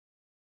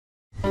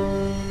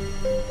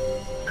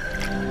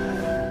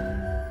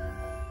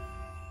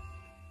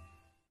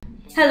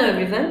Hello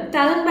everyone,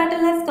 Talent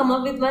Battle has come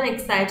up with one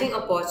exciting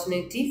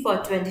opportunity for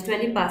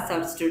 2020 pass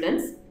out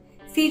students.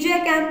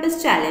 CGI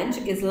Campus Challenge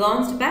is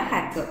launched by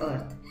Hacker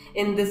Earth.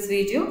 In this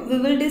video, we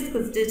will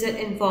discuss detailed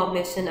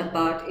information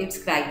about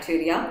its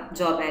criteria,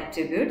 job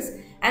attributes,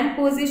 and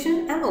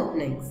position and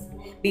openings.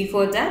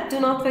 Before that,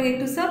 do not forget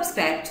to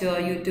subscribe to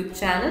our YouTube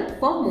channel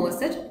for more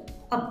such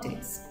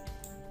updates.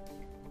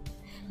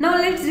 Now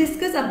let's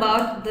discuss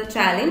about the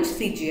challenge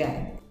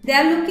CGI. They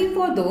are looking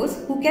for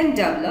those who can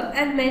develop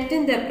and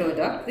maintain their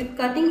product with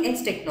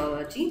cutting-edge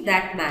technology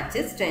that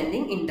matches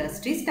trending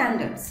industry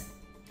standards.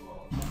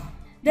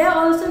 They have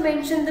also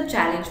mentioned the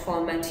challenge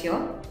format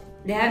here.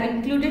 They have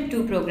included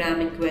 2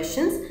 programming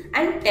questions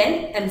and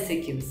 10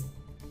 MCQs.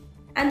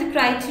 And the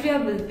criteria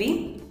will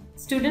be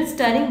students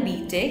studying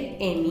BTech,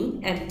 ME,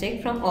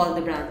 MTech from all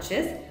the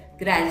branches.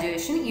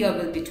 Graduation year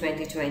will be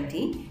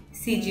 2020.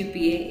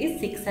 CGPA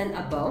is 6 and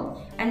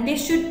above, and they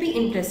should be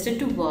interested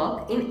to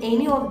work in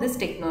any of these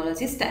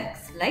technology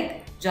stacks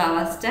like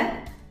Java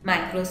stack,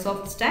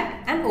 Microsoft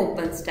stack and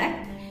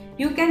OpenStack.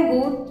 You can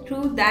go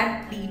through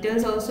that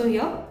details also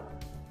here.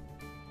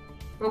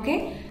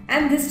 Okay,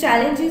 and this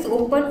challenge is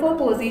open for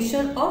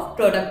position of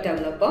product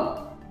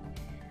developer,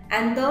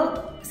 and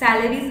the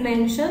salary is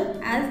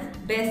mentioned as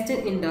best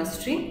in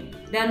industry.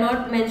 They are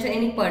not mentioned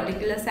any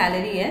particular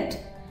salary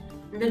yet.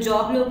 The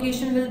job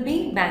location will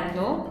be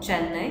Bangalore,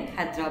 Chennai,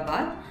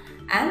 Hyderabad,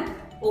 and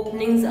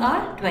openings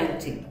are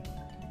 20.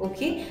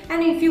 Okay,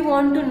 and if you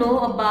want to know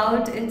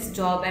about its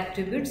job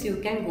attributes, you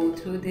can go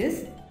through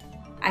this.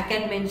 I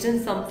can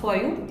mention some for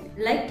you,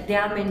 like they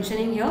are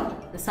mentioning here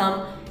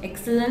some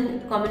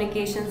excellent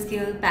communication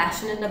skill,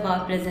 passionate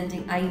about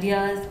presenting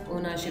ideas,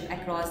 ownership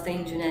across the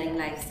engineering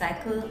life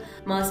cycle,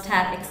 must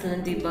have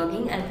excellent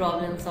debugging and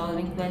problem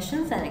solving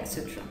questions, and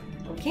etc.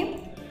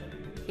 Okay,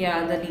 here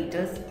are the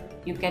details.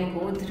 You can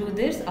go through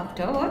this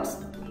afterwards.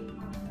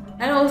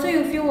 And also,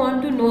 if you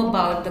want to know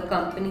about the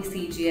company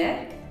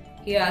CGI,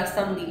 here are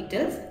some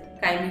details.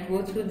 Kindly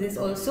go through this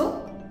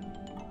also.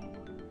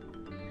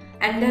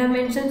 And they have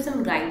mentioned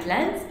some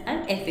guidelines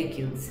and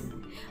FAQs.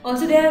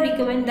 Also, they have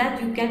recommend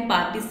that you can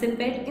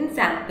participate in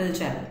sample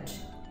challenge.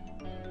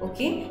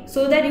 Okay,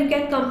 so that you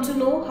can come to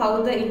know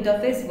how the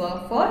interface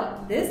work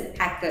for this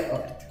Hacker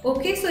Earth.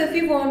 Okay, so if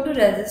you want to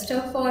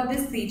register for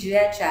this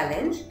CGI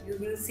challenge, you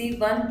will see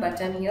one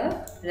button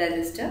here,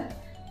 register.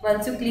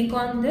 Once you click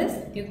on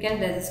this, you can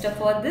register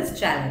for this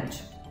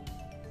challenge.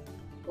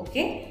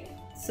 Okay,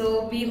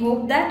 so we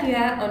hope that you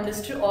have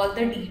understood all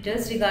the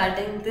details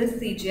regarding this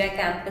CGI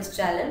Campus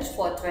Challenge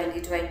for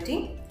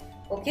 2020.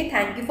 Okay,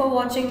 thank you for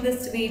watching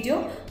this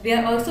video. We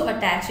are also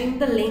attaching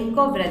the link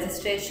of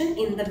registration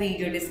in the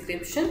video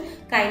description.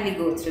 Kindly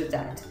go through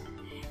that.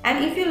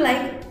 And if you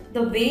like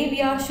the way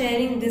we are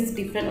sharing this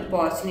different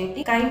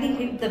opportunity, kindly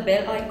hit the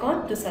bell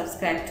icon to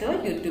subscribe to our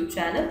YouTube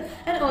channel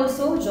and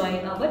also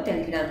join our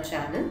Telegram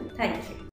channel. Thank you.